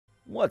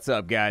What's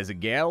up, guys and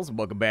gals?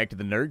 Welcome back to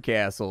the Nerd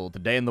Castle.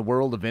 Today in the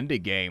world of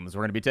indie games,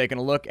 we're going to be taking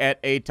a look at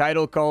a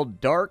title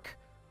called Dark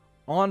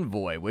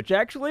Envoy, which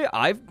actually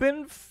I've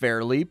been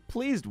fairly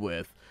pleased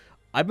with.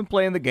 I've been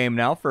playing the game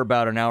now for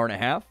about an hour and a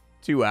half,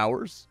 2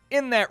 hours,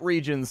 in that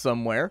region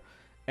somewhere,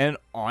 and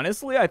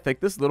honestly, I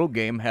think this little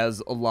game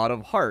has a lot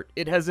of heart.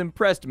 It has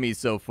impressed me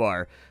so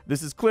far.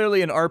 This is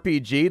clearly an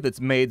RPG that's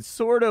made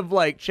sort of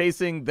like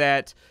chasing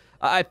that,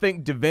 I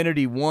think,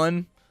 Divinity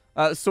 1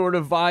 sort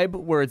of vibe,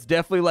 where it's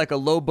definitely like a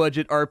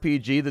low-budget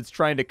RPG that's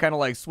trying to kind of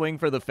like swing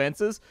for the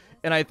fences,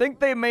 and I think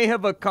they may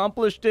have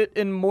accomplished it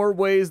in more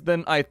ways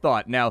than I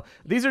thought. Now,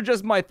 these are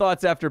just my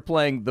thoughts after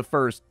playing the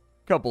first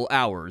couple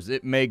hours.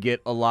 It may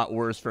get a lot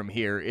worse from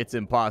here. It's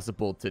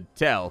impossible to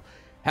tell.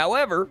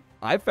 However,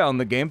 I found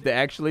the game to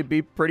actually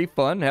be pretty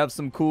fun, have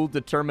some cool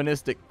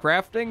deterministic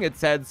crafting. It's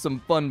had some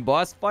fun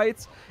boss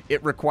fights.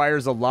 It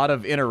requires a lot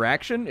of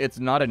interaction. It's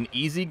not an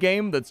easy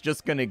game that's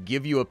just going to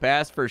give you a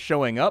pass for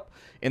showing up.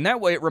 In that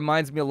way, it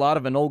reminds me a lot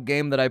of an old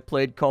game that I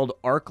played called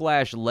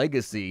Arklash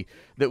Legacy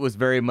that was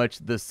very much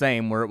the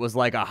same, where it was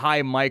like a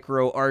high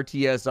micro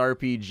RTS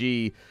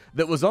RPG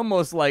that was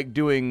almost like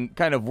doing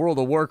kind of World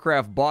of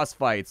Warcraft boss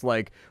fights,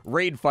 like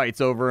raid fights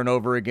over and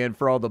over again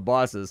for all the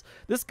bosses.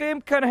 This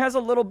game kind of has a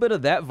little bit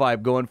of that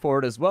vibe going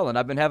forward as well, and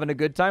I've been having a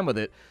good time with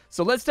it.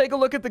 So let's take a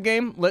look at the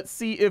game. Let's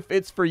see if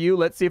it's for you.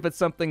 Let's see if it's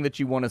something that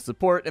you want to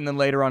support, and then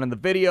later on in the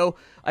video,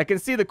 I can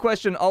see the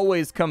question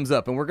always comes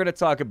up, and we're going to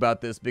talk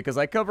about this because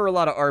I cover a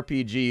lot of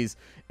RPGs,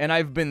 and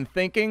I've been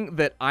thinking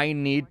that I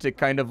need to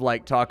kind of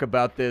like talk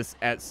about this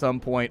at some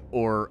point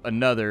or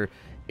another.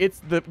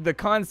 It's the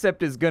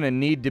concept is going to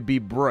need to be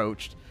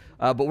broached.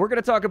 But we're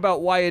going to talk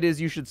about why it is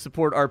you should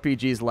support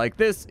RPGs like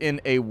this in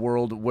a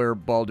world where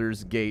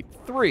Baldur's Gate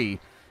 3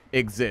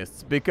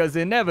 exists, because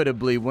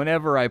inevitably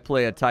whenever I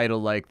play a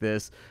title like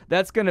this,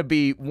 that's going to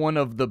be one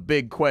of the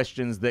big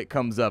questions that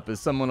comes up,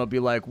 is someone will be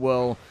like,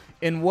 well,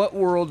 in what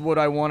world would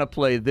I want to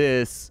play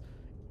this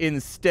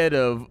instead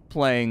of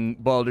playing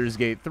Baldur's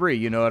Gate 3,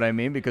 you know what I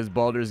mean? Because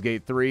Baldur's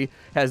Gate 3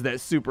 has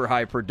that super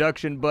high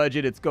production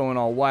budget. It's going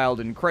all wild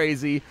and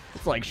crazy.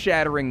 It's like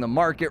shattering the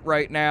market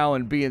right now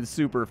and being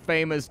super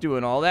famous,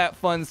 doing all that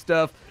fun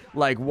stuff.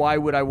 Like, why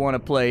would I want to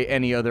play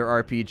any other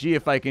RPG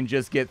if I can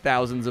just get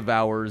thousands of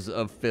hours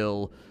of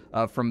fill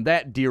from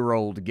that dear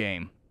old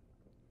game?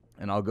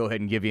 And I'll go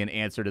ahead and give you an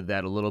answer to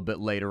that a little bit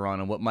later on,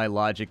 and what my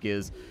logic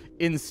is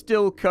in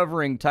still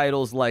covering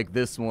titles like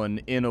this one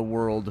in a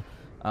world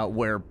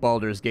where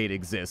Baldur's Gate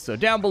exists. So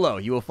down below,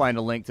 you will find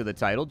a link to the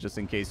title, just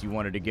in case you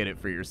wanted to get it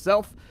for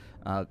yourself.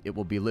 It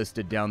will be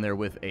listed down there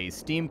with a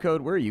Steam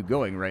code. Where are you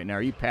going right now?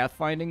 Are you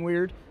pathfinding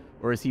weird?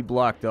 Or is he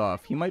blocked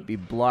off? He might be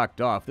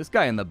blocked off. This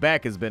guy in the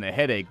back has been a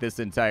headache this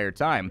entire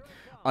time.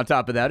 On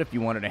top of that, if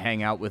you wanted to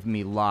hang out with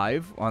me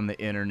live on the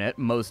internet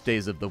most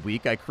days of the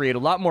week, I create a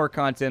lot more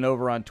content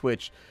over on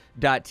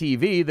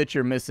twitch.tv that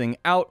you're missing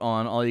out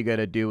on. All you got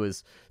to do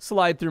is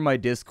slide through my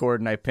Discord,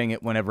 and I ping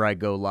it whenever I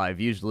go live,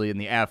 usually in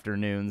the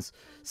afternoons.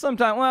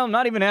 Sometimes, well,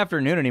 not even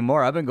afternoon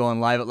anymore. I've been going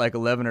live at like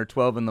 11 or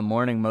 12 in the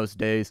morning most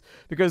days,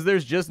 because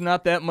there's just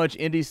not that much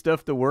indie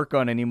stuff to work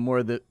on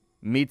anymore that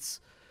meets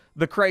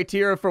the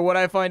criteria for what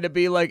I find to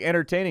be like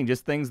entertaining,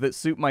 just things that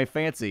suit my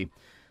fancy.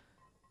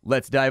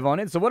 Let's dive on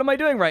in. So what am I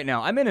doing right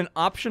now? I'm in an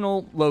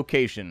optional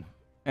location.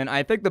 And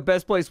I think the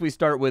best place we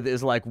start with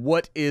is like,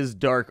 what is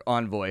Dark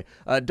Envoy?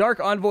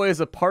 Dark Envoy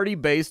is a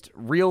party-based,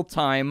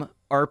 real-time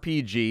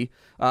RPG.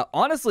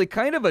 Honestly,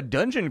 kind of a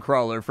dungeon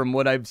crawler from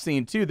what I've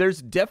seen, too.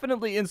 There's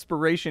definitely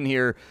inspiration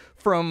here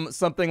from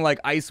something like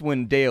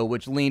Icewind Dale,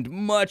 which leaned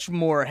much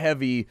more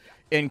heavy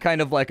in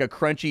kind of like a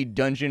crunchy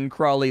dungeon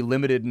crawly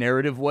limited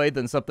narrative way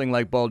than something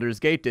like Baldur's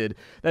Gate did.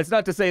 That's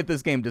not to say that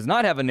this game does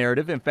not have a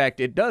narrative. In fact,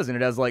 it does, and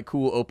it has like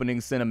cool opening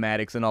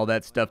cinematics and all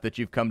that stuff that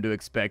you've come to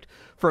expect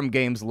from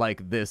games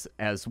like this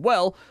as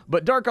well.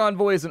 But Dark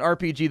Envoy is an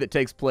RPG that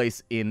takes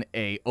place in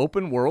a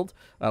open world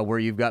where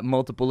you've got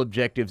multiple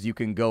objectives you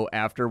can go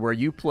after, where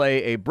you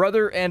play a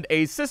brother and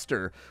a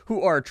sister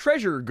who are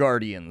treasure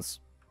guardians.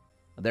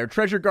 They're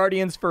treasure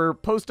guardians for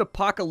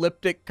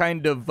post-apocalyptic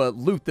kind of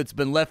loot that's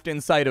been left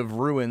inside of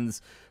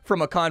ruins from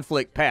a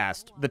conflict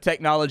past. The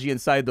technology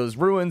inside those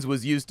ruins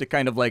was used to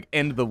kind of like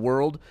end the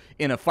world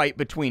in a fight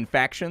between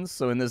factions.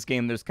 So in this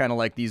game, there's kind of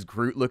like these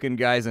Groot-looking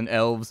guys and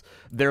elves.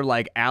 They're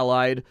like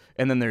allied.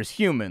 And then there's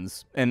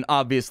humans. And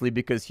obviously,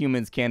 because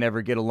humans can't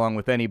ever get along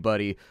with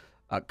anybody,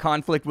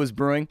 conflict was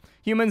brewing.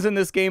 Humans in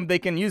this game, they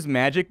can use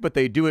magic, but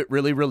they do it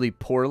really, really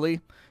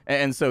poorly.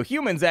 And so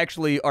humans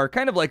actually are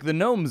kind of like the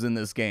gnomes in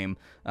this game.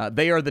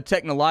 They are the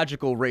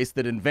technological race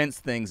that invents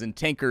things and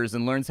tinkers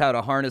and learns how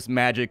to harness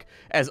magic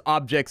as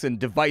objects and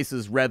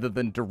devices rather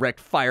than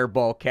direct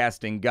fireball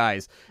casting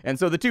guys. And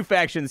so the two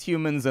factions,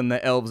 humans and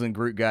the elves and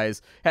Groot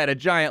guys, had a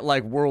giant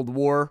like world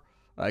war.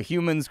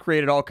 Humans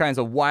created all kinds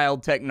of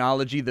wild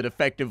technology that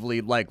effectively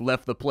like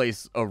left the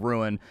place a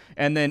ruin.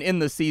 And then in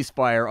the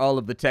ceasefire, all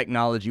of the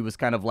technology was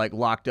kind of like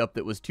locked up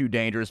that was too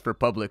dangerous for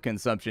public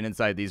consumption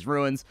inside these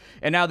ruins.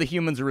 And now the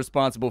humans are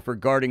responsible for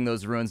guarding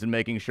those ruins and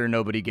making sure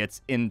nobody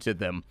gets into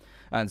them.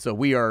 And so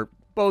we are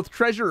both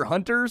treasure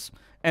hunters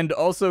and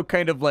also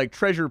kind of like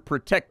treasure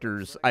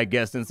protectors, I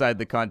guess, inside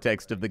the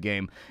context of the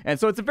game. And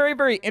so it's a very,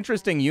 very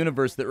interesting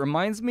universe that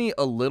reminds me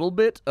a little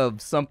bit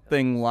of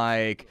something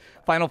like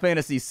Final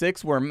Fantasy VI,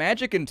 where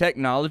magic and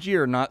technology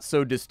are not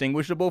so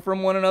distinguishable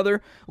from one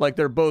another. Like,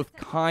 they're both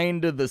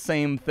kind of the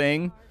same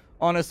thing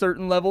on a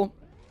certain level.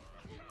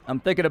 I'm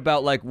thinking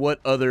about, like,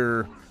 what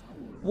other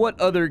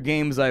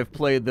games I've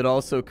played that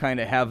also kind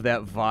of have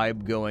that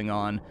vibe going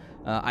on.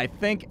 I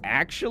think,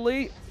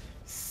 actually,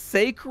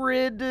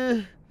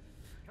 Sacred...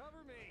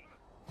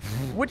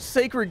 Which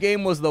Sacred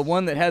game was the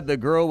one that had the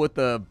girl with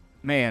the...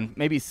 Man,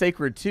 maybe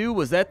Sacred 2?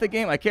 Was that the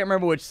game? I can't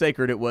remember which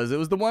Sacred it was. It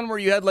was the one where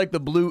you had, like, the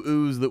blue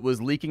ooze that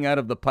was leaking out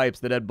of the pipes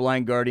that had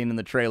Blind Guardian in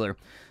the trailer.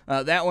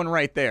 That one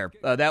right there.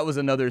 That was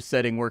another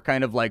setting where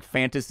kind of, like,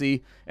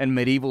 fantasy and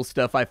medieval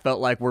stuff I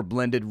felt like were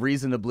blended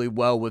reasonably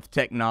well with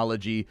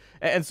technology.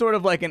 And sort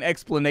of like an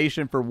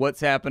explanation for what's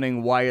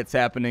happening, why it's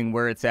happening,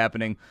 where it's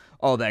happening,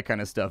 all that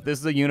kind of stuff. This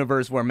is a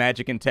universe where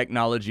magic and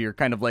technology are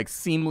kind of like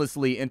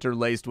seamlessly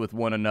interlaced with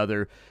one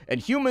another, and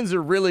humans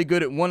are really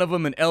good at one of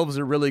them and elves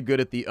are really good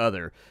at the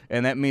other,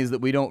 and that means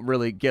that we don't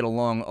really get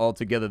along all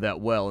together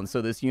that well. And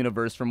so this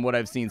universe, from what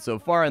I've seen so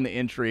far in the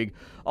intrigue,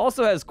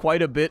 also has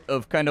quite a bit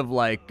of kind of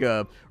like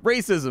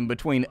racism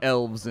between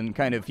elves and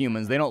kind of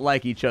humans. They don't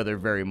like each other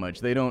very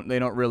much. They don't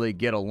really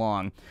get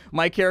along.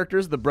 My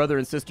characters, the brother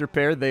and sister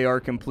pair, they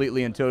are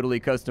completely and totally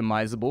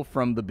customizable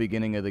from the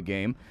beginning of the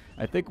game.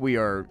 I think we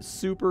are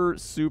super,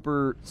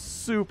 super,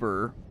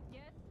 super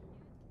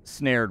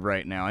snared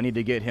right now. I need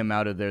to get him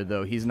out of there,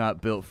 though. He's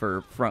not built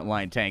for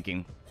frontline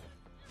tanking.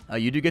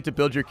 You do get to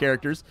build your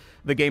characters.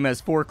 The game has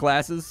 4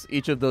 classes.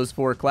 Each of those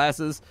 4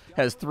 classes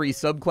has 3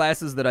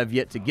 subclasses that I've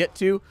yet to get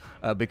to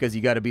because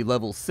you got to be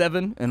level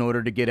 7 in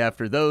order to get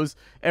after those.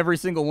 Every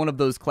single one of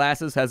those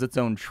classes has its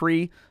own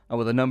tree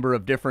with a number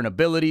of different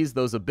abilities.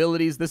 Those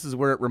abilities, this is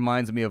where it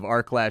reminds me of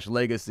Arclash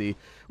Legacy,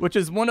 which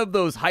is one of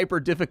those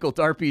hyper-difficult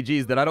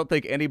RPGs that I don't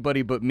think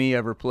anybody but me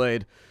ever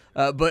played.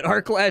 But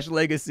Arclash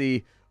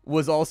Legacy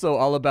was also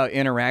all about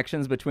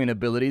interactions between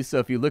abilities. So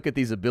if you look at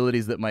these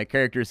abilities that my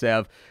characters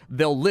have,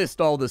 they'll list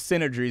all the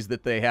synergies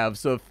that they have.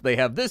 So if they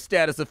have this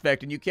status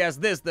effect and you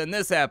cast this, then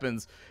this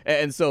happens.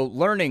 And so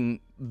learning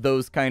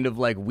those kind of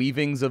like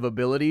weavings of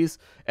abilities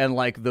and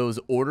like those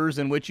orders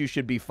in which you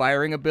should be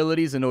firing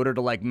abilities in order to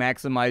like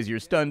maximize your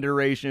stun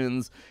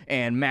durations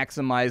and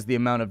maximize the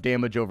amount of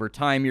damage over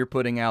time you're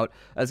putting out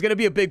is going to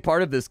be a big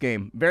part of this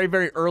game. Very,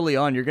 very early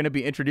on, you're going to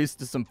be introduced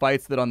to some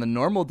fights that on the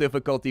normal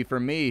difficulty for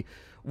me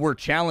were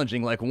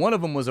challenging. Like, one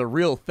of them was a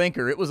real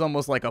thinker. It was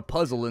almost like a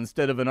puzzle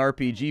instead of an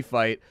RPG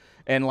fight,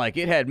 and like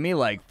it had me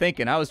like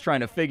thinking. I was trying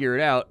to figure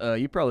it out.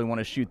 You probably want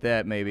to shoot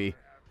that, maybe.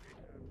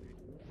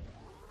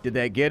 Did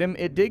that get him?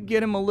 It did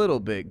get him a little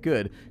bit.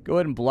 Good. Go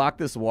ahead and block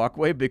this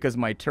walkway because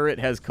my turret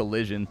has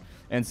collision,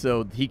 and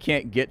so he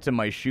can't get to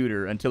my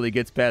shooter until he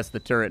gets past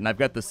the turret. And I've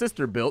got the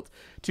sister built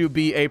to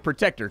be a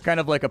protector, kind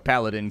of like a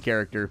paladin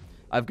character.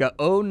 I've got...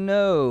 Oh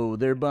no,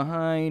 they're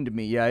behind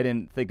me. Yeah, I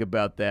didn't think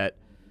about that.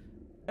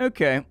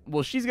 Okay,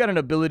 well, she's got an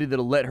ability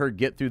that'll let her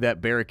get through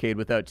that barricade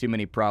without too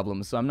many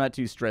problems, so I'm not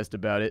too stressed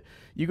about it.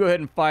 You go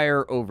ahead and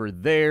fire over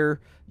there.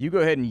 You go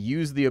ahead and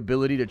use the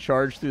ability to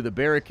charge through the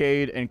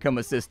barricade and come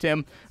assist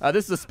him.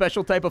 This is a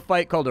special type of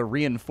fight called a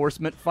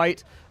reinforcement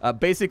fight.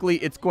 Basically,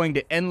 it's going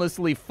to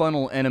endlessly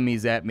funnel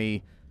enemies at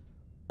me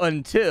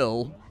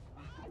until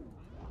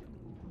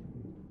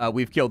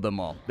we've killed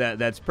them all.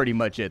 That's pretty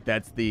much it.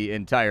 That's the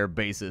entire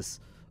basis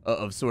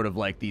of sort of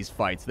like these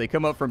fights. They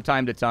come up from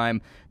time to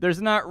time.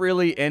 There's not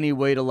really any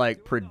way to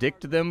like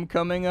predict them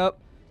coming up.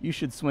 You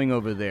should swing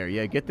over there.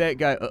 Yeah, get that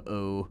guy.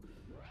 Uh-oh.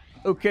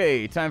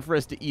 Okay, time for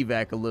us to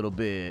evac a little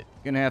bit.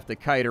 Gonna have to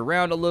kite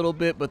around a little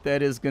bit, but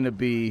that is gonna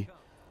be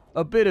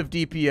a bit of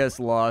DPS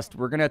lost.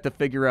 We're gonna have to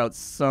figure out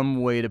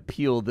some way to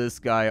peel this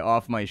guy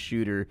off my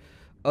shooter.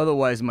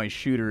 Otherwise, my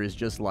shooter is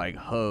just like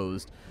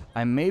hosed.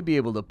 I may be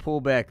able to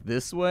pull back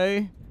this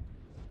way.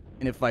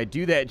 And if I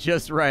do that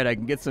just right, I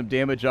can get some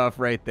damage off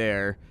right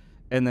there.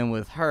 And then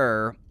with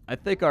her, I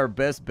think our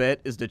best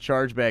bet is to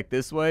charge back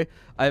this way.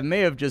 I may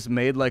have just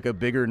made like a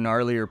bigger,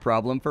 gnarlier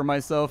problem for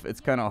myself. It's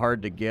kind of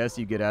hard to guess.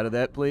 You get out of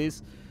that,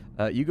 please.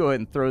 You go ahead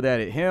and throw that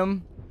at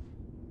him.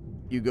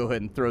 You go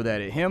ahead and throw that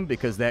at him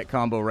because that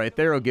combo right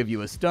there will give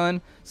you a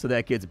stun. So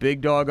that gets Big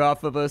Dog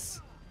off of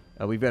us.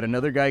 We've got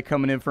another guy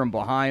coming in from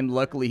behind.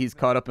 Luckily, he's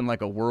caught up in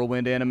like a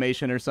whirlwind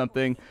animation or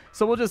something.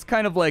 So we'll just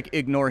kind of like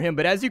ignore him.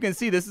 But as you can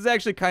see, this is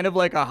actually kind of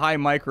like a high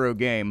micro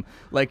game.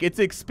 Like, it's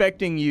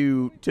expecting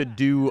you to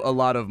do a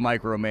lot of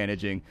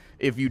micromanaging.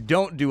 If you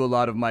don't do a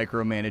lot of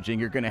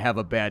micromanaging, you're going to have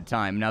a bad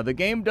time. Now, the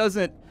game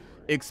doesn't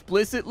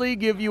explicitly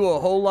give you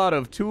a whole lot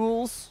of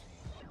tools,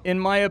 in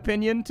my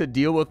opinion, to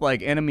deal with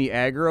like enemy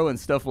aggro and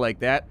stuff like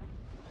that.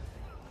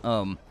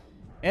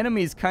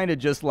 Enemies kind of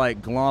just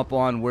like glomp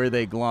on where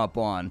they glomp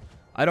on.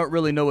 I don't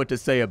really know what to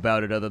say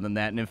about it other than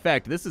that. And in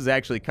fact, this is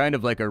actually kind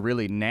of like a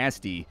really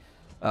nasty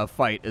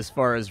fight as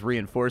far as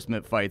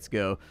reinforcement fights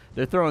go.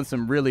 They're throwing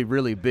some really,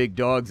 really big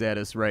dogs at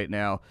us right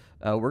now.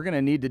 We're going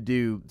to need to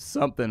do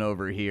something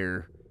over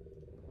here.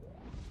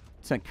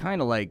 to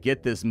kind of like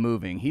get this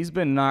moving. He's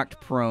been knocked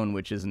prone,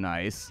 which is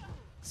nice.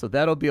 So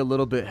that'll be a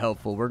little bit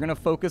helpful. We're going to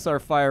focus our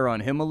fire on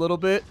him a little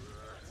bit.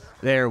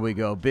 There we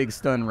go. Big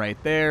stun right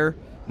there.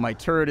 My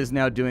turret is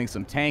now doing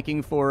some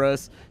tanking for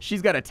us.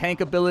 She's got a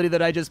tank ability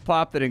that I just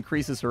popped that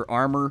increases her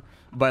armor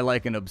by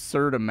like an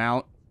absurd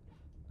amount.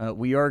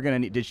 We are going to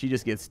need... Did she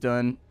just get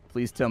stunned?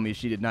 Please tell me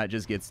she did not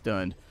just get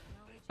stunned.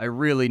 I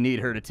really need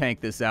her to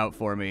tank this out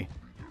for me.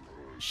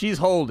 She's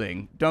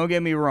holding. Don't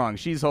get me wrong.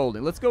 She's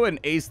holding. Let's go ahead and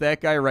ace that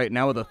guy right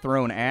now with a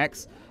thrown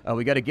axe.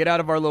 We got to get out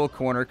of our little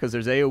corner because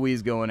there's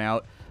AoEs going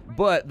out.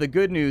 But the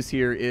good news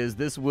here is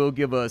this will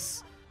give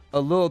us a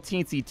little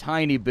teensy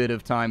tiny bit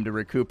of time to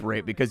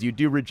recuperate because you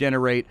do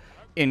regenerate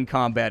in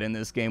combat in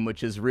this game,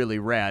 which is really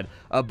rad.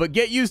 But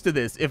get used to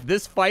this. If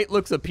this fight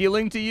looks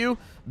appealing to you,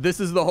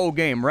 this is the whole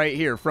game right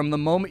here. From the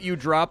moment you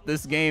drop,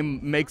 this game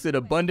makes it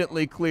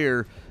abundantly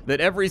clear that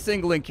every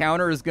single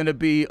encounter is going to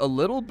be a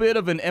little bit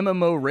of an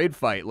MMO raid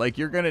fight. Like,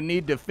 you're going to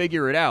need to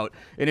figure it out.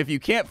 And if you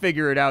can't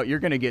figure it out, you're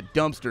going to get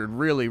dumpstered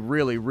really,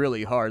 really,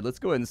 really hard. Let's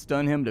go ahead and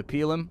stun him to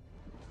peel him.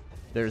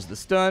 There's the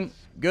stun.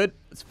 Good.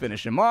 Let's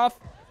finish him off.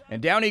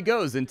 And down he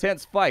goes.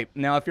 Intense fight.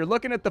 Now, if you're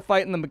looking at the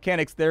fight and the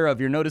mechanics thereof,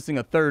 you're noticing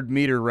a third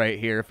meter right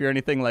here. If you're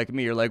anything like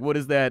me, you're like, what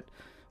is that?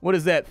 What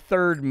is that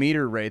third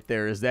meter right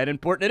there? Is that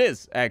important? It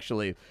is,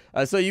 actually.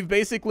 So you've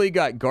basically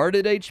got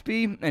guarded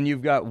HP and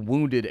you've got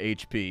wounded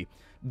HP.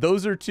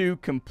 Those are two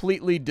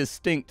completely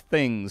distinct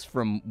things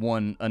from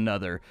one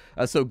another.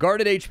 So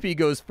guarded HP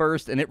goes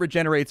first, and it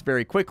regenerates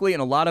very quickly,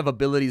 and a lot of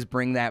abilities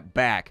bring that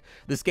back.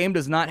 This game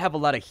does not have a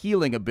lot of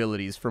healing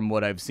abilities from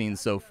what I've seen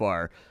so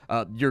far.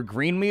 Your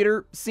green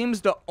meter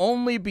seems to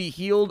only be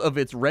healed of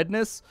its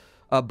redness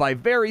by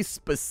very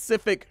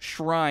specific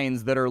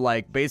shrines that are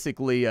like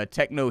basically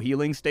techno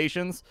healing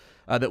stations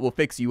that will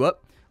fix you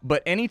up.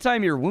 But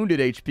anytime your wounded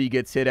HP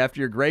gets hit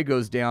after your gray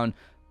goes down,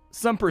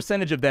 some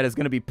percentage of that is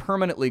going to be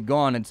permanently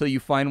gone until you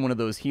find one of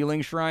those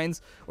healing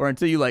shrines or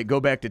until you like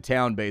go back to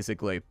town,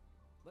 basically.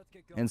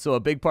 And so a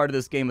big part of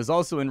this game is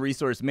also in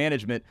resource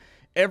management.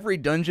 Every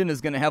dungeon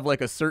is going to have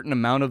like a certain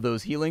amount of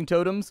those healing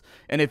totems,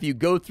 and if you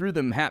go through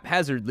them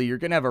haphazardly, you're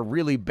going to have a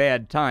really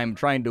bad time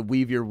trying to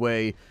weave your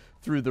way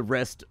through the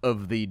rest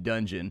of the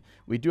dungeon.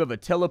 We do have a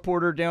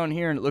teleporter down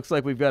here, and it looks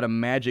like we've got a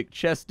magic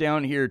chest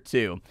down here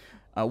too.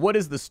 What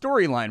is the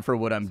storyline for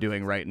what I'm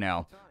doing right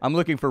now? I'm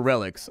looking for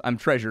relics. I'm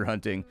treasure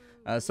hunting.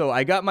 So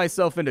I got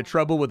myself into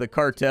trouble with a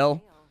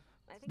cartel.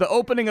 The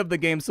opening of the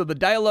game, so the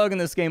dialogue in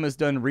this game is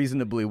done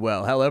reasonably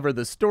well. However,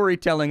 the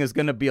storytelling is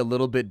going to be a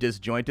little bit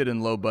disjointed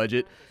and low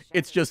budget.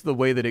 It's just the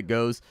way that it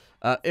goes.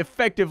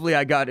 Effectively,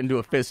 I got into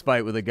a fist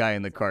fight with a guy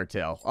in the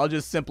cartel. I'll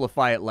just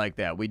simplify it like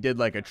that. We did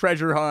like a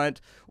treasure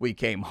hunt. We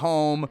came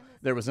home.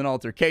 There was an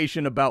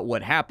altercation about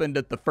what happened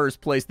at the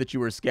first place that you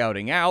were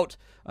scouting out.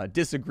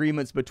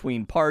 Disagreements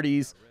between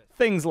parties.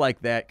 Things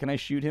like that. Can I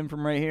shoot him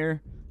from right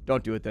here?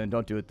 Don't do it then.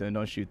 Don't do it then.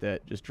 Don't shoot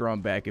that. Just draw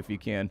him back if you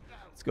can.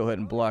 Let's go ahead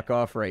and block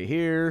off right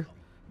here.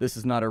 This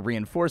is not a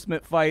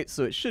reinforcement fight,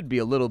 so it should be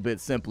a little bit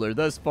simpler.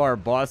 Thus far,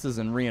 bosses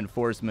and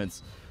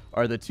reinforcements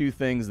are the two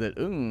things that...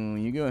 Ooh,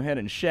 you go ahead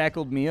and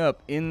shackled me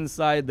up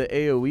inside the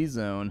AoE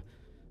zone.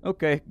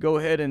 Okay, go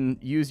ahead and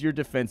use your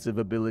defensive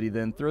ability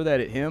then. Throw that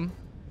at him.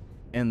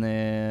 And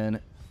then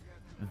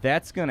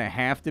that's going to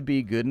have to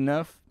be good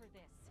enough.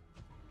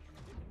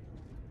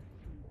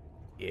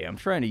 Yeah, I'm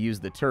trying to use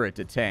the turret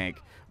to tank.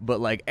 But,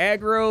 like,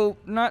 aggro,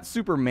 not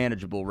super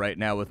manageable right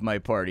now with my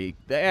party.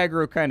 The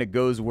aggro kind of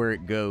goes where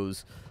it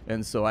goes.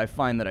 And so I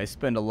find that I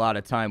spend a lot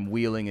of time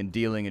wheeling and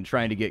dealing and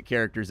trying to get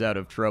characters out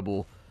of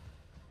trouble.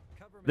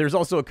 There's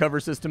also a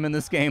cover system in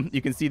this game.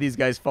 You can see these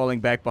guys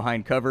falling back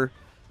behind cover.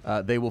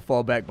 They will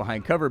fall back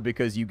behind cover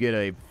because you get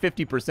a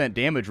 50%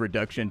 damage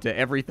reduction to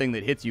everything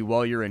that hits you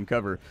while you're in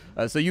cover.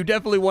 So you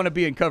definitely want to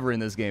be in cover in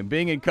this game.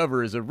 Being in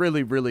cover is a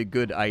really, really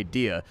good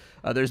idea.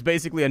 There's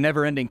basically a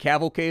never-ending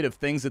cavalcade of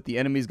things that the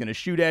enemy's going to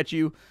shoot at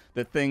you,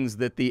 the things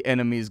that the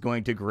enemy's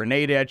going to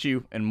grenade at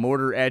you and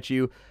mortar at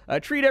you.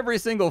 Treat every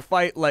single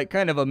fight like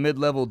kind of a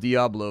mid-level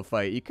Diablo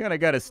fight. You kind of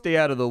got to stay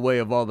out of the way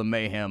of all the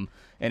mayhem.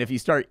 And if you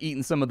start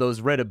eating some of those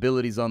red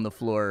abilities on the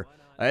floor...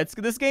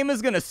 this game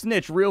is going to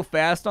snitch real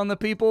fast on the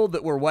people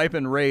that were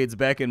wiping raids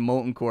back in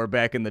Molten Core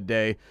back in the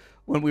day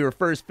when we were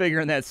first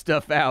figuring that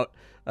stuff out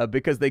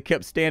because they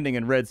kept standing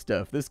in red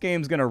stuff. This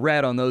game's going to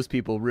rat on those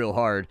people real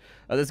hard.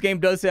 This game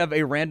does have a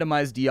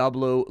randomized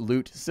Diablo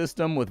loot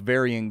system with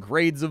varying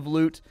grades of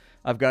loot.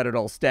 I've got it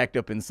all stacked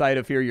up inside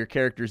of here. Your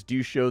characters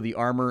do show the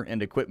armor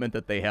and equipment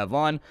that they have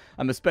on.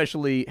 I'm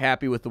especially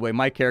happy with the way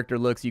my character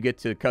looks. You get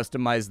to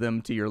customize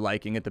them to your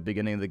liking at the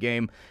beginning of the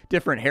game.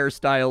 Different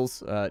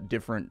hairstyles,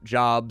 different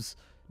jobs,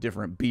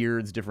 different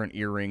beards, different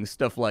earrings,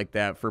 stuff like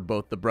that for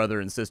both the brother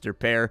and sister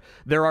pair.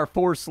 There are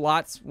 4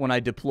 slots when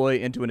I deploy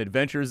into an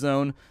adventure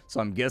zone, so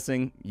I'm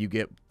guessing you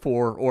get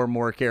 4 or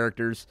more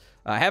characters.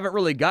 I haven't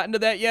really gotten to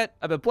that yet.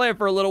 I've been playing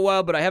for a little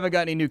while, but I haven't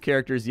got any new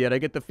characters yet. I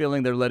get the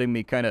feeling they're letting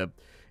me kind of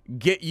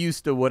get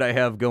used to what I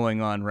have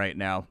going on right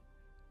now.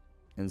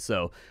 And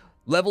so,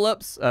 level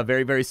ups,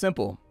 very, very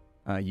simple.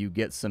 You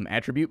get some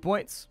attribute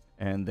points,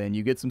 and then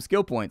you get some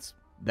skill points.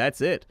 That's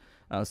it.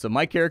 So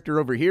my character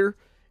over here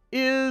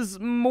is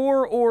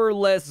more or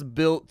less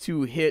built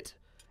to hit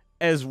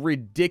as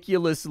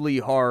ridiculously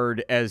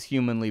hard as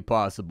humanly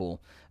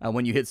possible.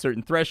 When you hit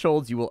certain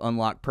thresholds, you will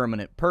unlock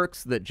permanent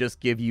perks that just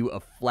give you a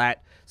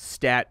flat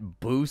stat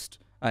boost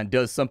and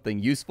does something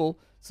useful.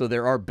 So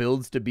there are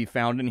builds to be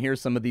found in here.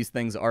 Some of these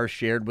things are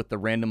shared with the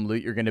random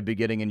loot you're going to be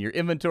getting in your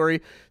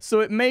inventory. So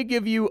it may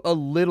give you a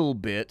little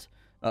bit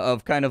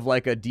of kind of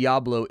like a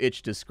Diablo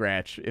itch to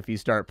scratch if you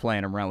start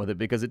playing around with it,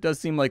 because it does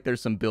seem like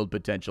there's some build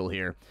potential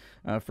here.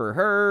 For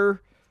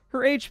her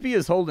HP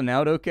is holding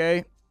out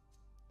okay.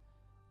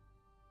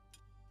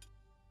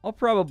 I'll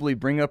probably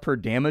bring up her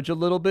damage a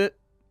little bit,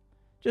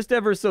 just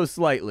ever so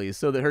slightly,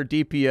 so that her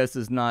DPS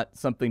is not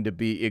something to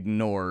be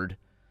ignored.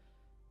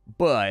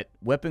 But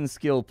weapon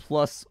skill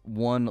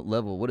 +1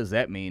 level, what does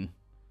that mean?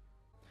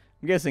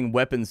 I'm guessing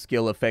weapon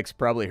skill affects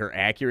probably her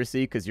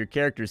accuracy, because your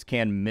characters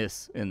can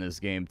miss in this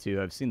game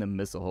too. I've seen them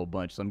miss a whole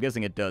bunch, so I'm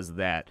guessing it does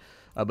that.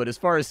 But as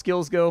far as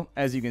skills go,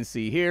 as you can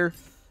see here,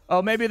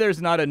 oh, maybe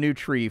there's not a new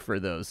tree for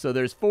those. So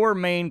there's 4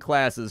 main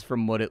classes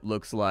from what it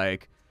looks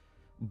like.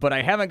 But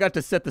I haven't got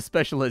to set the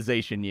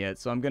specialization yet,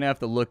 so I'm going to have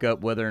to look up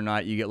whether or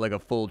not you get like a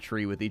full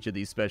tree with each of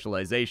these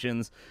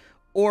specializations,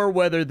 or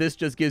whether this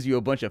just gives you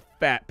a bunch of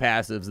fat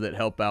passives that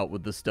help out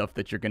with the stuff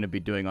that you're going to be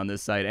doing on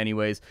this side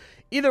anyways.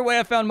 Either way,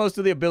 I found most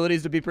of the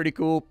abilities to be pretty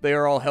cool. They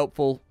are all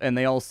helpful, and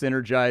they all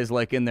synergize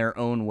like in their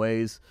own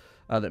ways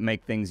that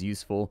make things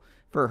useful.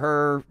 For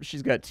her,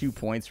 she's got 2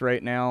 points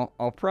right now.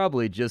 I'll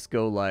probably just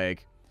go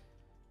like,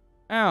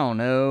 I don't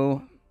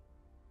know,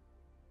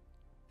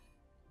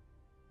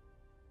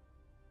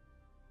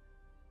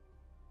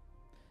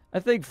 I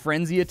think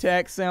Frenzy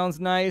Attack sounds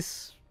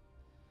nice,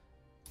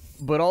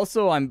 but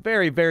also I'm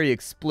very, very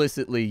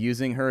explicitly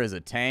using her as a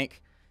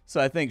tank,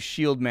 so I think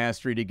Shield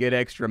Mastery to get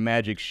extra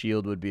magic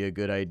shield would be a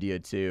good idea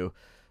too.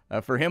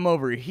 For him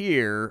over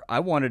here, I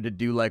wanted to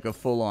do like a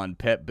full-on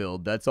pet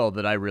build. That's all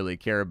that I really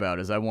care about,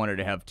 is I wanted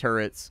to have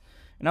turrets,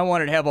 and I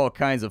wanted to have all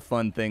kinds of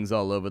fun things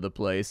all over the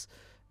place.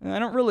 And I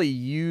don't really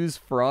use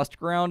Frost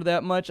Ground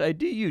that much. I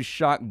do use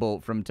Shock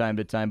Bolt from time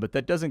to time, but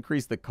that does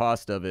increase the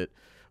cost of it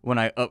when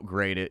I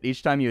upgrade it.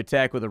 Each time you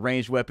attack with a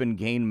ranged weapon,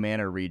 gain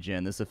mana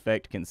regen. This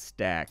effect can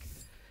stack.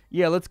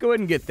 Yeah, let's go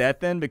ahead and get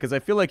that then, because I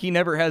feel like he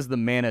never has the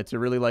mana to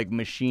really like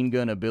machine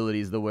gun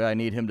abilities the way I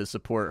need him to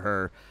support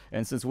her.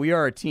 And since we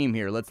are a team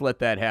here, let's let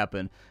that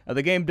happen.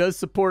 The game does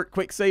support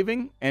quick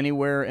saving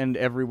anywhere and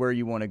everywhere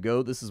you want to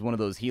go. This is one of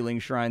those healing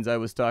shrines I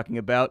was talking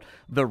about.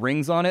 The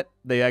rings on it,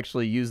 they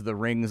actually use the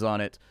rings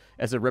on it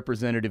as a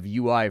representative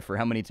UI for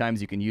how many times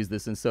you can use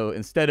this. And so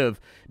instead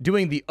of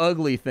doing the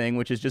ugly thing,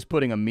 which is just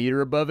putting a meter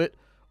above it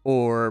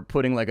or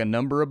putting like a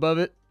number above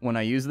it, when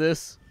I use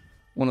this,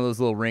 one of those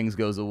little rings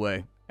goes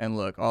away. And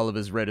look, all of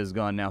his red is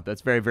gone now. That's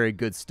very, very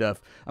good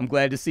stuff. I'm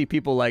glad to see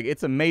people like,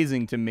 it's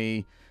amazing to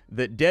me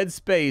that Dead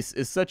Space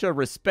is such a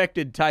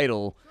respected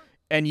title,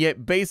 and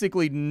yet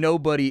basically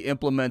nobody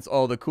implements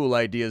all the cool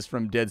ideas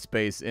from Dead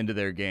Space into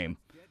their game.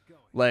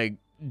 Like,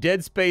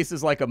 Dead Space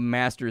is like a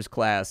master's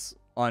class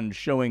on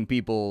showing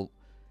people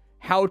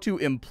how to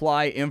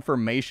imply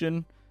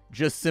information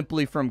just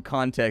simply from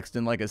context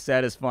in like a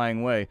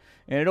satisfying way.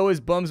 And it always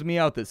bums me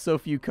out that so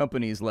few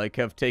companies like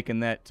have taken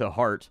that to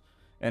heart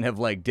and have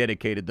like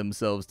dedicated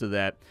themselves to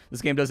that.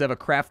 This game does have a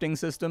crafting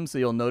system, so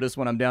you'll notice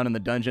when I'm down in the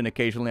dungeon,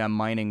 occasionally I'm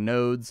mining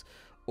nodes,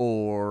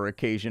 or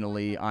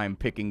occasionally I'm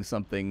picking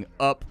something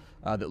up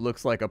that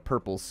looks like a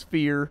purple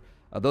sphere.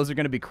 Those are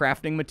going to be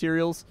crafting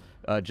materials.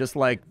 Just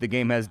like the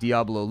game has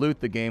Diablo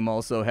loot, the game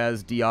also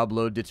has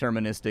Diablo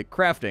deterministic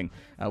crafting,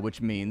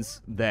 which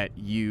means that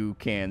you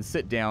can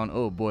sit down.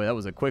 Oh boy, that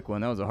was a quick one.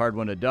 That was a hard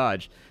one to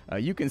dodge.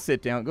 You can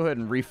sit down. Go ahead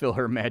and refill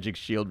her magic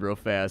shield real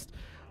fast.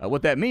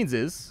 What that means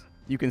is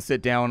you can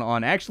sit down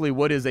on actually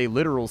what is a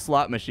literal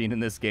slot machine in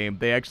this game.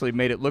 They actually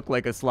made it look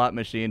like a slot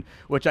machine,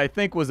 which I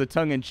think was a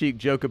tongue-in-cheek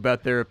joke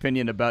about their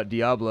opinion about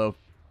Diablo.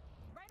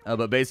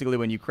 But basically,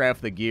 when you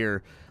craft the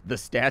gear, the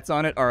stats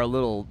on it are a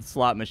little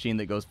slot machine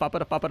that goes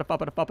foppada, foppada,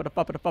 foppada, foppada,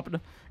 foppada,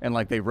 foppada, and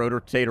like they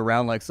rotate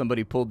around like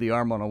somebody pulled the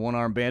arm on a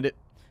one-arm bandit.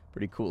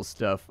 Pretty cool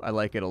stuff. I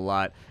like it a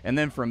lot. And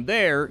then from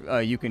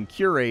there, you can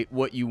curate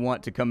what you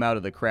want to come out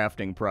of the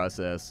crafting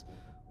process.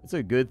 It's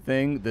a good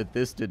thing that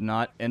this did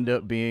not end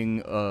up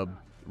being a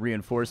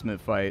reinforcement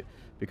fight,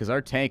 because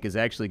our tank is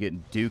actually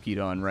getting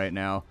dookied on right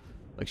now.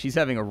 Like, she's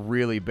having a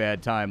really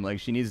bad time. Like,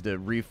 she needs to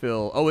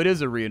refill. Oh, it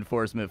is a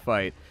reinforcement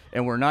fight,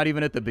 and we're not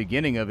even at the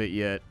beginning of it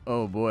yet.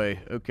 Oh, boy.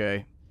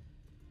 Okay.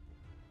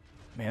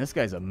 Man, this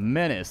guy's a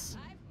menace.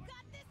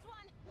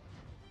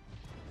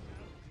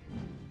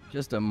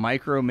 Just a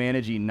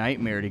micromanaging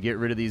nightmare to get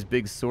rid of these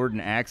big sword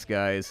and axe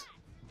guys.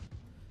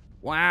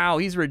 Wow,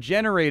 he's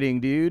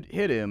regenerating, dude.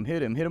 Hit him,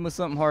 hit him, hit him with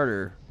something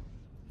harder.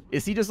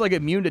 Is he just like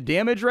immune to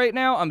damage right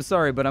now? I'm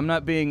sorry, but I'm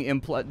not being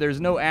implied.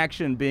 There's no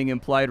action being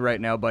implied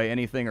right now by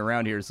anything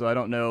around here, so I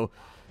don't know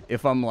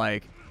if I'm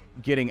like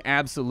getting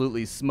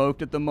absolutely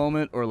smoked at the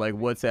moment or like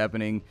what's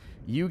happening.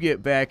 You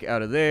get back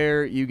out of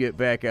there. You get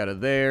back out of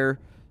there.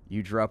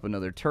 You drop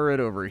another turret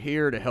over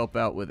here to help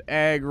out with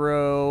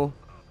aggro.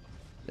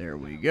 There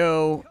we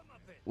go.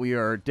 We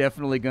are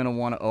definitely going to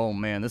want to... Oh,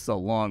 man, this is a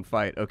long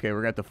fight. Okay,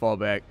 we're going to have to fall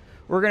back.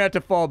 We're going to have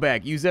to fall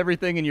back. Use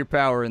everything in your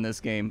power in this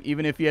game,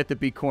 even if you have to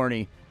be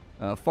corny.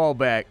 Fall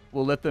back.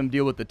 We'll let them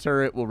deal with the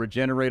turret. We'll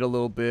regenerate a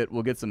little bit.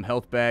 We'll get some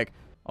health back.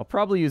 I'll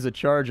probably use a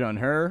charge on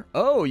her.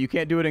 Oh, you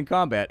can't do it in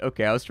combat.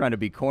 Okay, I was trying to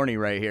be corny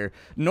right here.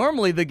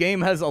 Normally, the game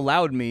has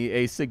allowed me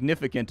a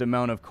significant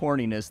amount of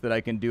corniness that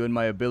I can do in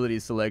my ability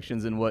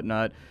selections and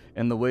whatnot,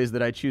 and the ways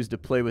that I choose to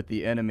play with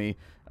the enemy.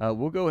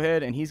 We'll go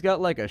ahead, and he's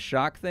got like a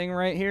shock thing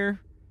right here.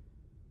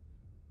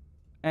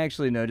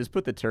 Actually, no, just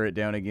put the turret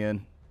down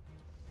again.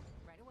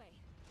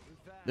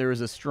 There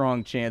is a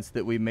strong chance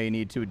that we may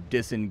need to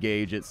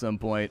disengage at some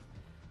point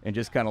and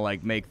just kind of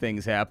like make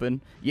things happen.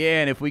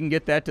 Yeah, and if we can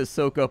get that to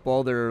soak up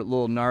all their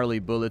little gnarly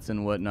bullets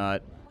and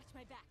whatnot,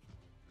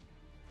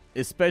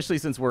 especially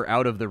since we're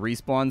out of the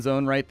respawn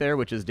zone right there,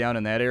 which is down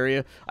in that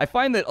area, I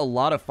find that a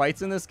lot of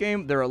fights in this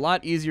game, they're a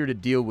lot easier to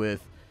deal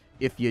with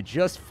if you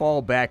just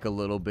fall back a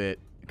little bit,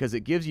 because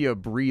it gives you a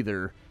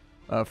breather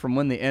from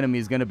when the enemy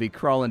is going to be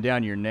crawling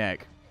down your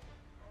neck.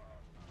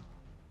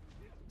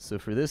 So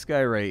for this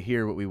guy right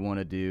here, what we want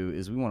to do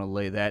is we want to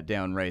lay that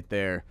down right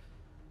there.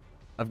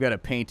 I've got a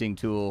painting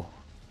tool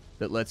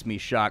that lets me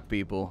shock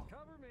people.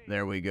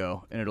 There we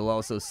go. And it'll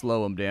also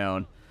slow them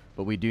down.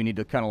 But we do need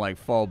to kind of like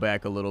fall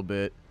back a little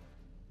bit.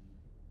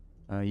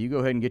 You go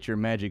ahead and get your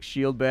magic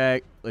shield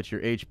back. Let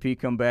your HP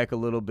come back a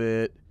little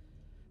bit.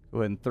 Go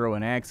ahead and throw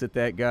an axe at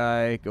that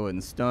guy. Go ahead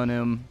and stun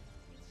him.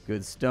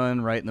 Good stun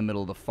right in the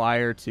middle of the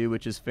fire too,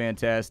 which is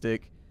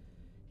fantastic.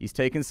 He's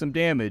taking some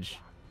damage.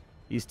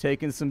 He's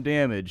taking some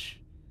damage.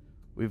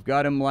 We've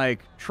got him like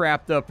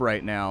trapped up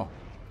right now.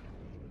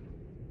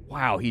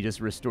 Wow, he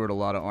just restored a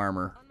lot of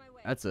armor.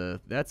 That's a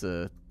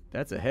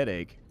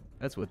headache.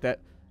 That's what that...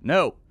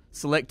 No!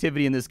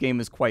 Selectivity in this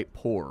game is quite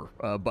poor,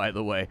 by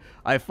the way.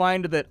 I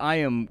find that I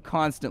am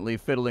constantly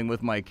fiddling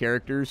with my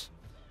characters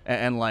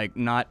and like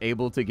not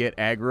able to get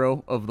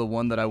aggro of the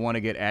one that I want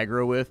to get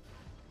aggro with.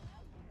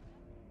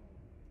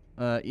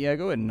 Yeah,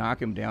 go ahead and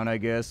knock him down, I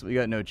guess. We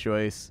got no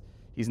choice.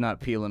 He's not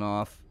peeling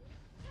off.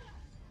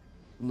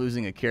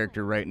 Losing a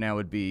character right now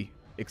would be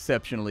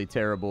exceptionally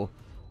terrible.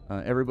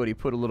 Everybody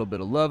put a little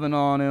bit of loving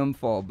on him.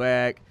 Fall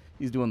back.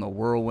 He's doing the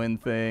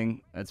whirlwind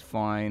thing. That's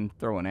fine.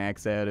 Throw an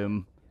axe at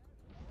him.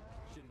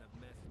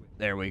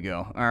 There we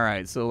go. All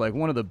right, so like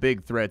one of the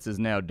big threats is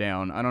now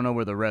down. I don't know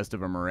where the rest of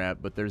them are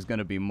at, but there's going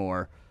to be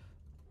more.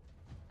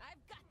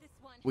 I've got this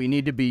one. We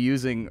need to be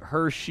using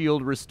her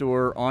shield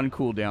restore on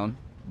cooldown,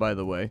 by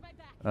the way.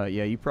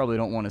 Yeah, you probably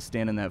don't want to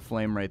stand in that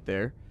flame right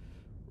there.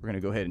 We're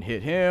going to go ahead and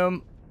hit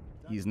him.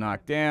 He's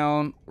knocked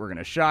down. We're going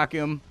to shock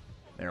him.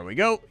 There we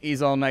go.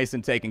 He's all nice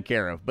and taken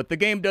care of. But the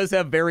game does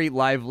have very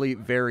lively,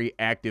 very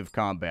active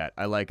combat.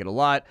 I like it a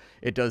lot.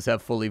 It does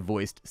have fully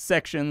voiced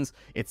sections.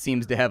 It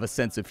seems to have a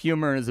sense of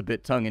humor and is a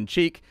bit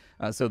tongue-in-cheek.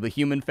 So the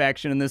human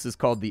faction in this is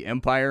called the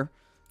Empire.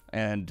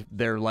 And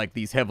they're like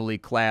these heavily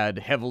clad,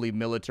 heavily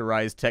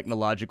militarized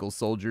technological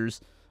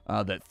soldiers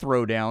that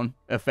throw down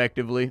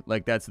effectively.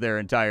 Like that's their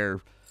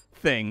entire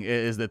thing,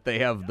 is that they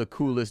have the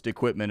coolest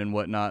equipment and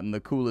whatnot and the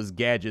coolest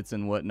gadgets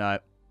and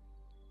whatnot.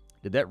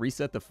 Did that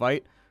reset the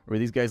fight? Or are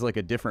these guys like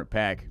a different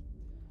pack?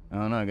 I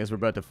don't know. I guess we're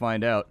about to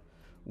find out.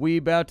 We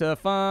about to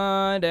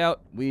find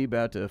out. We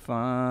about to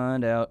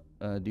find out.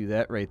 Do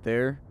that right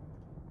there.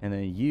 And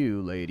then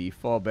you, lady,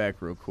 fall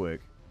back real quick.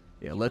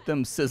 Yeah, let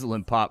them sizzle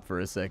and pop for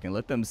a second.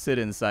 Let them sit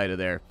inside of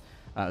there.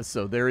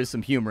 So there is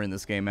some humor in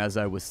this game, as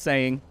I was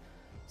saying.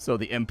 So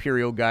the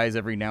Imperial guys,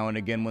 every now and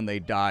again when they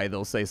die,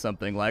 they'll say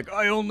something like,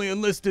 I only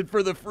enlisted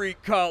for the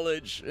freak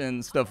college,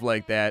 and stuff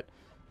like that.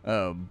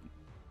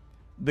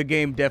 The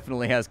game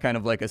definitely has kind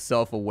of like a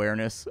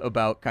self-awareness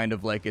about kind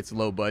of like its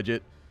low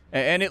budget.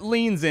 And it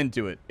leans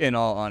into it, in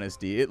all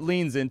honesty. It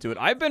leans into it.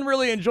 I've been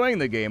really enjoying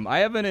the game. I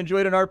haven't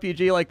enjoyed an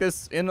RPG like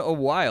this in a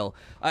while.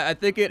 I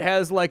think it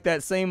has like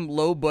that same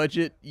low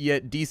budget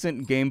yet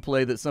decent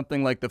gameplay that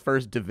something like the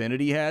first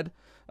Divinity had.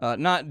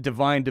 Not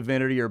Divine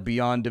Divinity or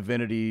Beyond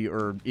Divinity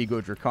or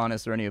Ego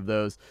Draconis or any of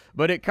those,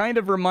 but it kind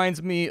of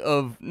reminds me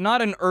of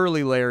not an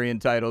early Larian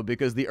title,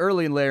 because the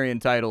early Larian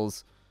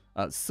titles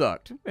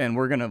sucked, and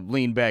we're going to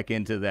lean back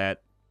into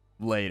that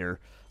later.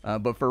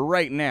 But for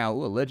right now,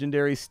 a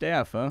legendary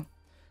staff, huh?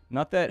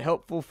 Not that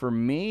helpful for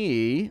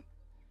me,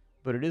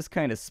 but it is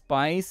kind of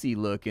spicy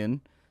looking.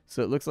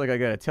 So it looks like I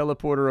got a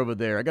teleporter over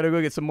there. I got to go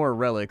get some more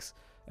relics.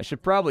 I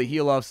should probably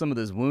heal off some of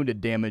this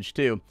wounded damage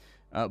too.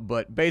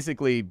 But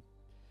basically,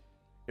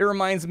 it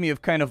reminds me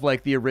of kind of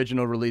like the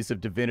original release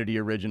of Divinity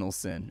Original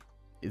Sin.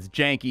 It's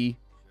janky.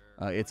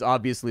 It's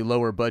obviously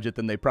lower budget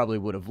than they probably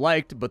would have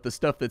liked, but the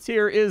stuff that's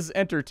here is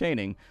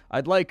entertaining.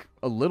 I'd like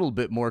a little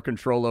bit more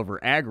control over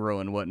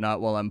aggro and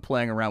whatnot while I'm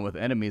playing around with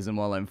enemies and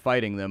while I'm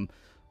fighting them.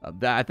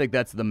 I think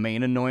that's the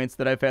main annoyance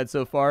that I've had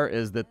so far,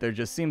 is that there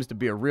just seems to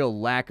be a real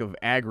lack of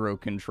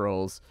aggro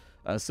controls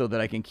so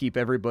that I can keep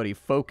everybody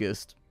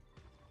focused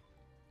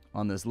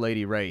on this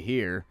lady right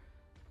here.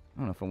 I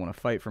don't know if I want to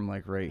fight from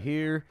like right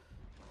here.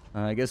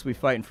 I guess we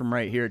fighting from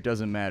right here. It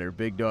doesn't matter.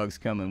 Big dog's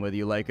coming whether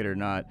you like it or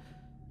not.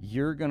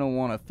 You're going to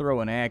want to throw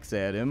an axe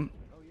at him.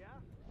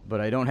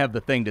 but I don't have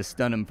the thing to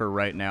stun him for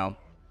right now.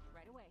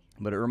 Right away.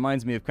 But it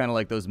reminds me of kind of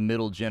like those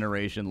middle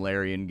generation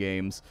Larian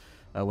games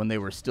when they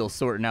were still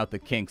sorting out the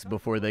kinks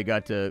before they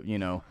got to, you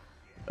know,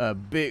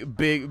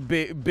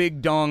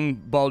 big dong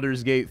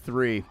Baldur's Gate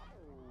 3.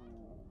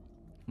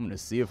 I'm going to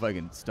see if I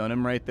can stun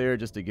him right there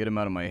just to get him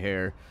out of my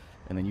hair.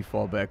 And then you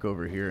fall back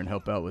over here and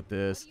help out with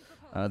this.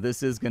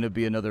 This is going to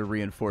be another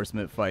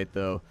reinforcement fight,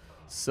 though.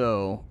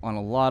 So, on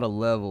a lot of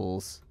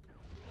levels...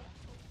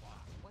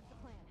 What's the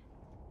plan?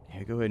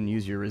 Yeah, go ahead and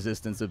use your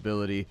resistance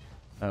ability.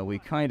 We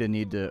kind of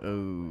need to...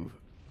 Oh,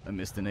 I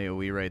missed an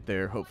AoE right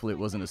there. Hopefully it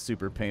wasn't a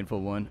super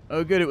painful one.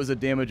 Oh, good, it was a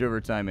damage over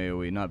time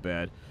AoE. Not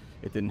bad.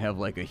 It didn't have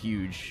like a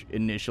huge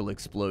initial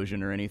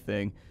explosion or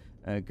anything.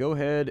 Go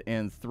ahead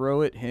and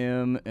throw at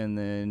him, and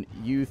then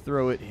you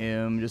throw at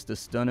him just to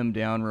stun him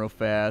down real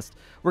fast.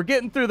 We're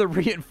getting through the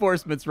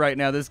reinforcements right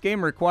now. This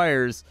game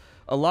requires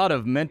a lot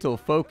of mental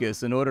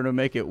focus in order to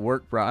make it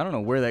work. I don't know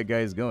where that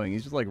guy's going.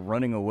 He's just like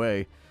running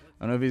away.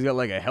 I don't know if he's got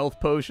like a health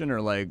potion or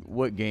like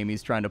what game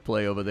he's trying to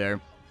play over there.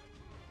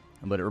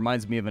 But it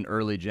reminds me of an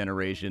early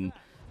generation,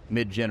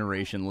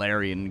 mid-generation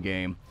Larian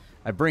game.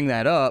 I bring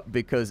that up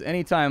because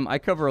anytime I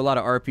cover a lot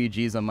of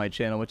RPGs on my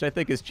channel, which I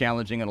think is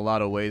challenging in a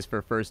lot of ways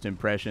for first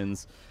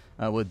impressions,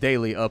 with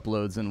daily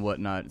uploads and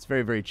whatnot, it's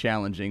very, very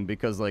challenging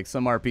because like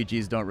some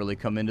RPGs don't really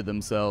come into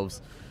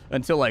themselves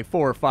until like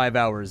 4 or 5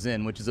 hours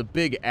in, which is a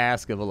big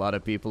ask of a lot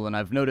of people. And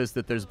I've noticed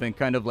that there's been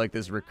kind of like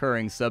this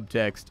recurring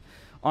subtext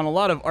on a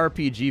lot of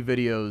RPG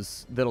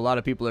videos that a lot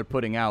of people are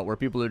putting out where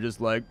people are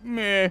just like,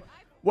 meh,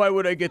 why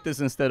would I get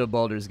this instead of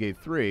Baldur's Gate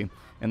 3?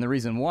 And the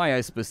reason why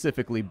I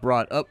specifically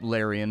brought up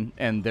Larian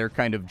and their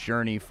kind of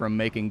journey from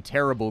making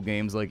terrible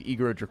games like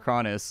Ego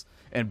Draconis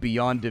and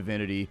Beyond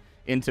Divinity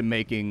into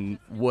making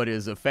what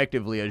is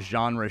effectively a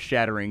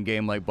genre-shattering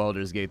game like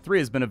Baldur's Gate 3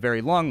 has been a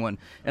very long one.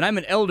 And I'm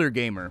an elder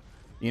gamer.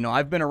 You know,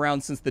 I've been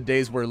around since the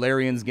days where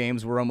Larian's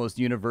games were almost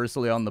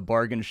universally on the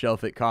bargain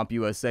shelf at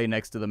CompUSA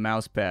next to the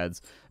mouse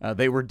pads.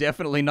 They were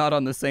definitely not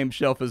on the same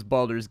shelf as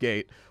Baldur's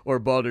Gate or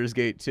Baldur's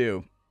Gate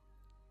 2.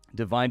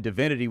 Divine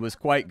Divinity was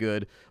quite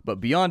good, but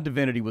Beyond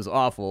Divinity was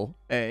awful,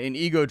 and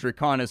Ego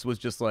Draconis was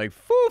just like,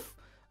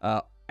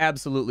 foof,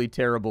 absolutely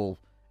terrible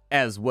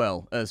as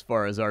well as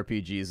far as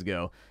RPGs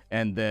go.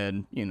 And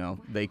then, you know,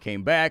 they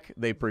came back,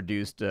 they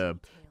produced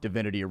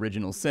Divinity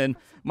Original Sin.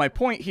 My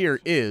point here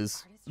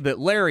is that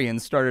Larian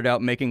started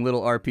out making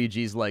little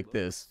RPGs like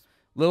this.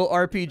 Little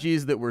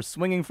RPGs that were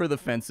swinging for the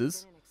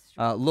fences,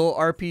 little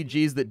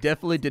RPGs that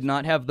definitely did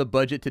not have the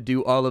budget to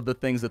do all of the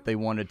things that they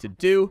wanted to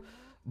do,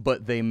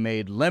 but they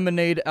made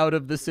lemonade out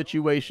of the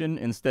situation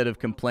instead of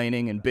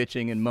complaining and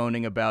bitching and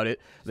moaning about it.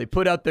 They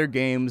put out their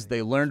games,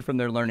 they learned from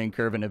their learning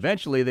curve, and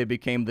eventually they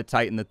became the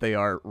titan that they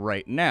are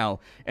right now.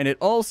 And it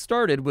all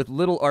started with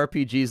little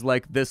RPGs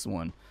like this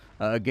one.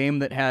 A game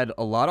that had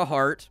a lot of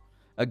heart,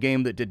 a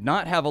game that did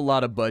not have a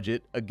lot of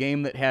budget, a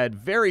game that had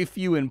very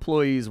few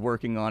employees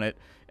working on it,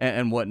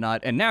 and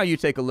whatnot. And now you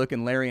take a look,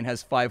 and Larian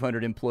has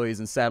 500 employees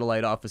and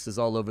satellite offices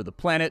all over the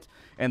planet,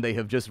 and they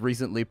have just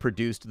recently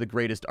produced the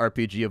greatest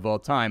RPG of all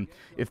time.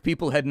 If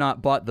people had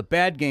not bought the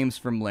bad games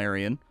from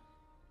Larian,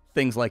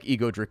 things like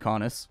Ego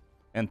Draconis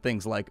and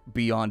things like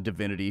Beyond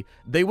Divinity,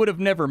 they would have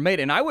never made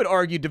it. And I would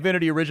argue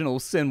Divinity Original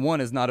Sin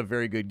 1 is not a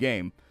very good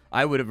game.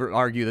 I would have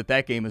argued that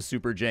that game is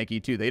super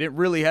janky too. They didn't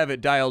really have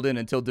it dialed in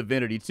until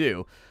Divinity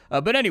 2.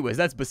 But anyways,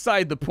 that's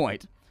beside the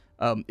point.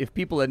 If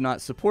people had not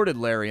supported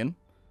Larian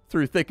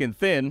through thick and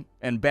thin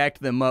and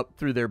backed them up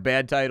through their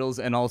bad titles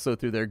and also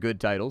through their good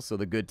titles, so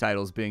the good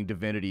titles being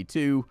Divinity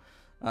 2,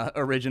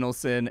 Original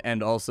Sin,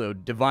 and also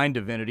Divine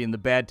Divinity, and the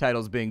bad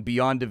titles being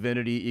Beyond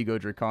Divinity, Ego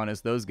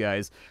Draconis, those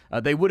guys,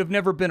 they would have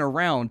never been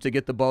around to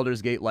get the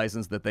Baldur's Gate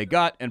license that they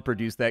got and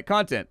produce that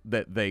content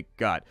that they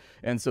got.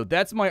 And so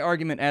that's my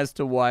argument as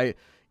to why,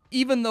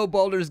 even though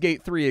Baldur's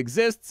Gate 3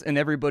 exists and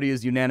everybody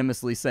is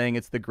unanimously saying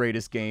it's the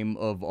greatest game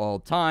of all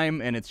time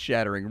and it's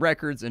shattering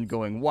records and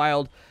going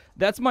wild,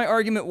 that's my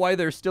argument why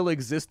there still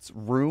exists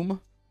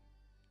room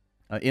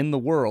in the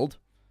world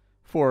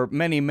for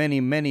many, many,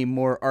 many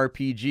more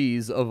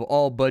RPGs of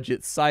all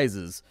budget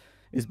sizes,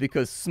 is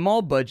because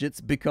small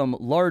budgets become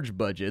large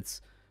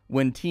budgets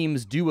when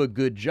teams do a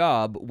good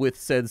job with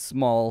said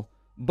small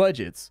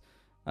budgets.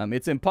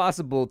 It's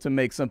impossible to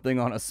make something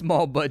on a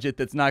small budget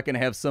that's not going to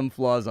have some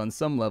flaws on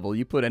some level.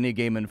 You put any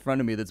game in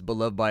front of me that's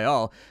beloved by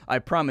all, I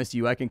promise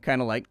you I can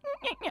kind of like,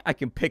 I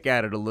can pick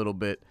at it a little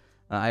bit.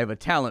 I have a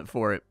talent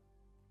for it.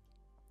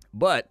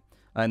 But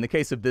in the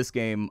case of this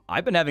game,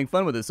 I've been having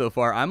fun with it so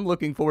far. I'm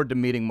looking forward to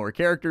meeting more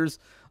characters.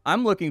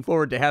 I'm looking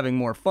forward to having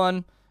more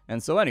fun.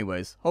 And so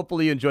anyways,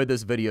 hopefully you enjoyed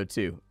this video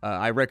too.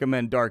 I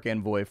recommend Dark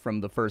Envoy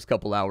from the first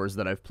couple hours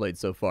that I've played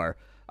so far.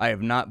 I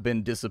have not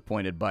been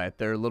disappointed by it.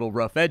 There are little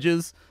rough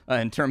edges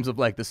in terms of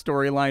like the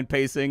storyline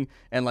pacing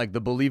and like the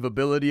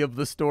believability of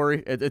the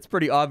story. It's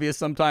pretty obvious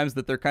sometimes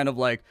that they're kind of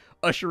like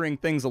ushering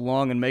things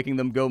along and making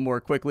them go more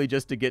quickly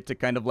just to get to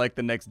kind of like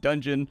the next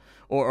dungeon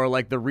or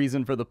like the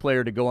reason for the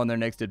player to go on their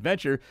next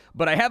adventure.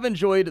 But I have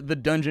enjoyed the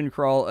dungeon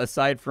crawl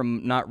aside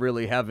from not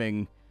really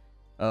having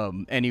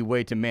any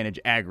way to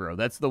manage aggro.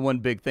 That's the one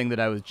big thing that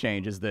I would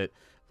change, is that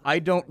I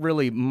don't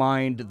really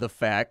mind the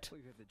fact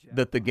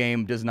that the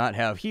game does not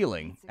have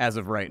healing as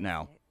of right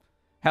now.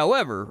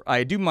 However,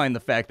 I do mind the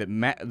fact that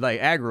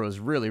like aggro is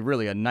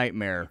really a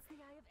nightmare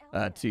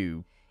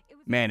to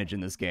manage in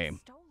this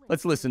game.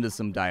 Let's listen to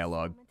some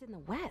dialogue. In the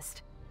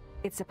West,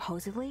 it's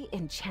supposedly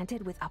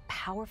enchanted with a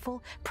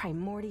powerful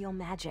primordial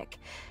magic.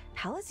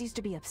 Hallis used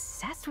to be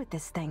obsessed with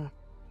this thing.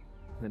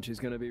 And she's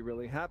gonna be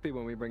really happy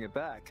when we bring it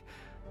back.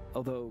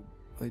 Although,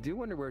 I do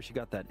wonder where she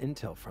got that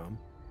intel from.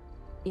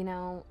 You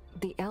know,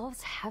 the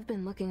elves have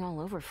been looking all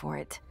over for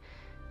it.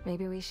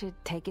 Maybe we should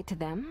take it to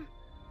them?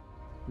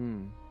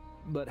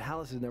 But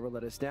Hallis has never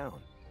let us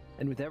down.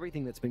 And with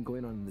everything that's been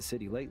going on in the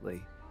city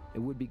lately, it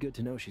would be good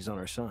to know she's on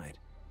our side.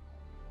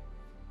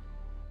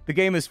 The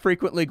game is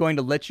frequently going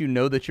to let you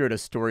know that you're at a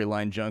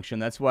storyline junction.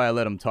 That's why I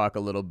let him talk a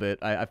little bit.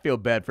 I feel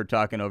bad for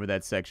talking over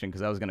that section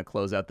because I was going to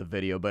close out the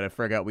video, but I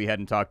forgot we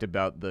hadn't talked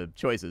about the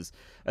choices.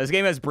 This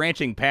game has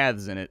branching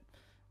paths in it.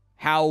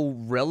 How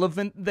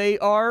relevant they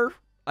are,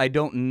 I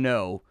don't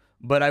know.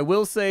 But I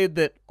will say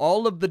that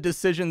all of the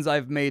decisions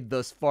I've made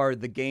thus far,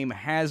 the game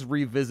has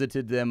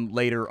revisited them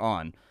later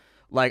on.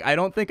 Like, I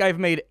don't think I've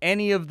made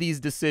any of these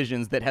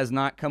decisions that has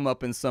not come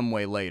up in some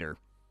way later.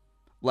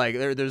 Like,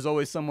 there's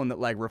always someone that,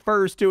 like,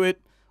 refers to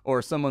it,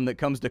 or someone that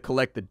comes to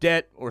collect the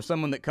debt, or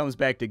someone that comes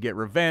back to get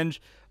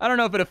revenge. I don't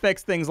know if it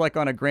affects things, like,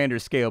 on a grander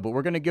scale, but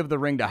we're going to give the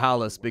ring to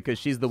Hallis because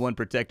she's the one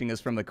protecting us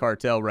from the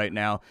cartel right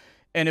now.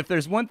 And if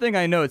there's one thing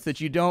I know, it's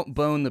that you don't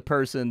bone the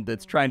person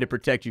that's trying to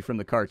protect you from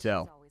the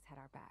cartel.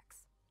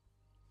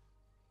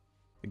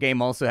 The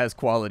game also has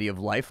quality of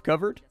life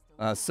covered.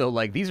 So,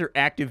 like, these are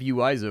active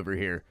UIs over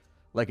here.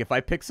 Like, if I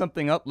pick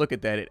something up, look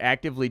at that. It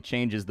actively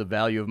changes the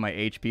value of my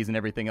HPs and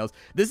everything else.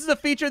 This is a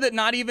feature that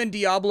not even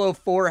Diablo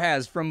 4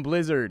 has from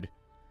Blizzard.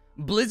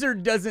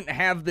 Blizzard doesn't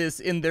have this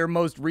in their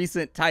most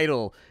recent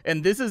title.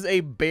 And this is a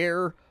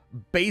bare,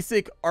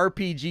 basic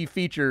RPG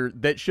feature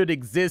that should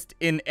exist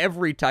in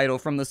every title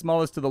from the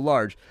smallest to the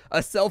large.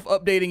 A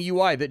self-updating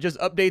UI that just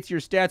updates your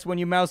stats when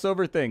you mouse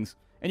over things.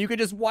 And you can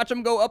just watch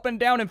them go up and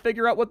down and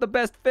figure out what the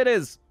best fit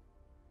is.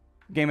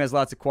 The game has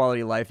lots of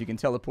quality of life. You can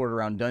teleport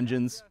around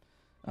dungeons.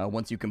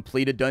 Once you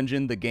complete a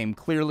dungeon, the game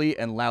clearly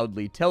and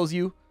loudly tells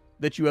you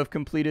that you have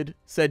completed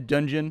said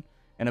dungeon.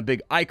 And a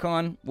big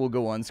icon will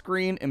go on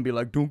screen and be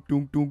like, dunk,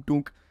 dunk, dunk,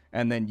 dunk.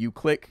 And then you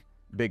click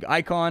big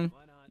icon.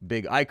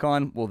 Big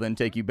icon will then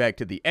take you back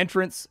to the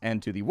entrance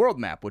and to the world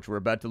map, which we're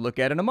about to look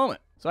at in a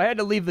moment. So I had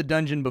to leave the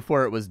dungeon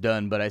before it was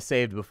done, but I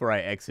saved before I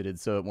exited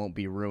so it won't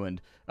be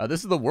ruined.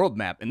 This is the world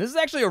map, and this is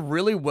actually a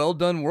really well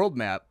done world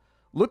map.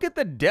 Look at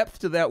the depth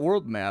to that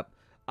world map.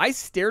 I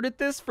stared at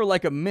this for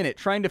like a minute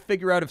trying to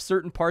figure out if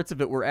certain parts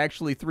of it were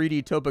actually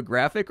 3D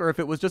topographic or if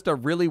it was just a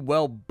really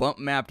well bump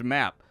mapped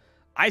map.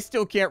 I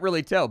still can't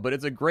really tell, but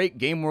it's a great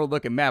game world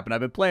looking map, and I've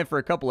been playing for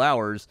a couple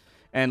hours.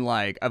 And,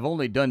 like, I've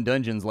only done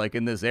dungeons, like,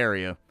 in this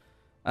area.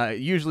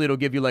 Usually it'll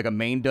give you, like, a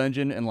main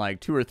dungeon and, like,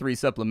 2 or 3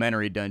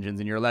 supplementary dungeons.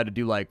 And you're allowed to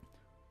do, like,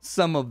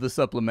 some of the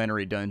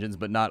supplementary dungeons,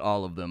 but not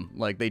all of them.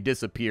 Like, they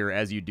disappear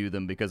as you do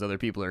them because other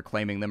people are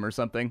claiming them or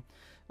something.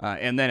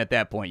 And then at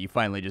that point, you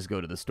finally just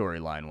go to the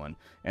storyline one.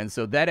 And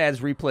so that adds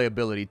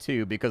replayability,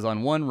 too, because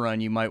on one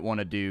run, you might want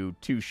to do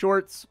 2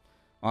 shorts.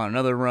 On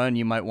another run,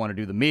 you might want to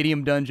do the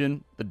medium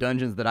dungeon. The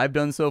dungeons that I've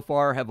done so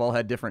far have all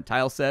had different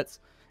tile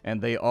sets. And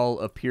they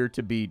all appear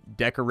to be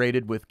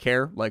decorated with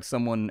care, like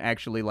someone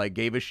actually like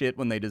gave a shit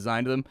when they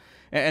designed them.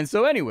 And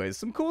so anyways,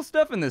 some cool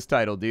stuff in this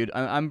title, dude.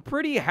 I'm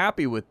pretty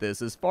happy with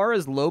this. As far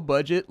as low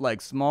budget,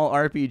 like small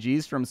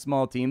RPGs from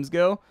small teams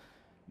go,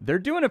 they're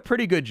doing a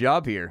pretty good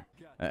job here.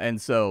 And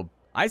so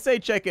I say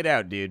check it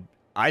out, dude.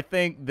 I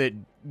think that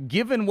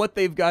given what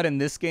they've got in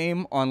this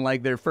game on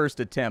like their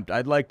first attempt,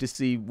 I'd like to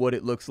see what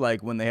it looks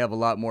like when they have a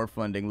lot more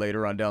funding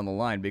later on down the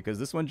line, because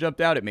this one jumped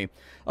out at me.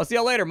 I'll see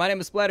y'all later. My name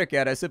is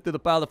Splattercat. I sift through the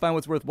pile to find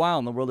what's worthwhile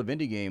in the world of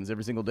indie games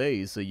every single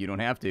day, so you don't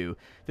have to.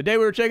 Today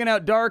we were checking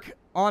out Dark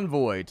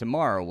Envoy.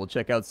 Tomorrow we'll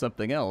check out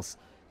something else.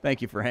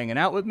 Thank you for hanging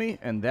out with me,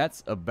 and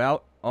that's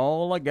about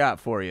all I got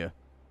for you.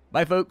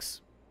 Bye,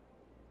 folks.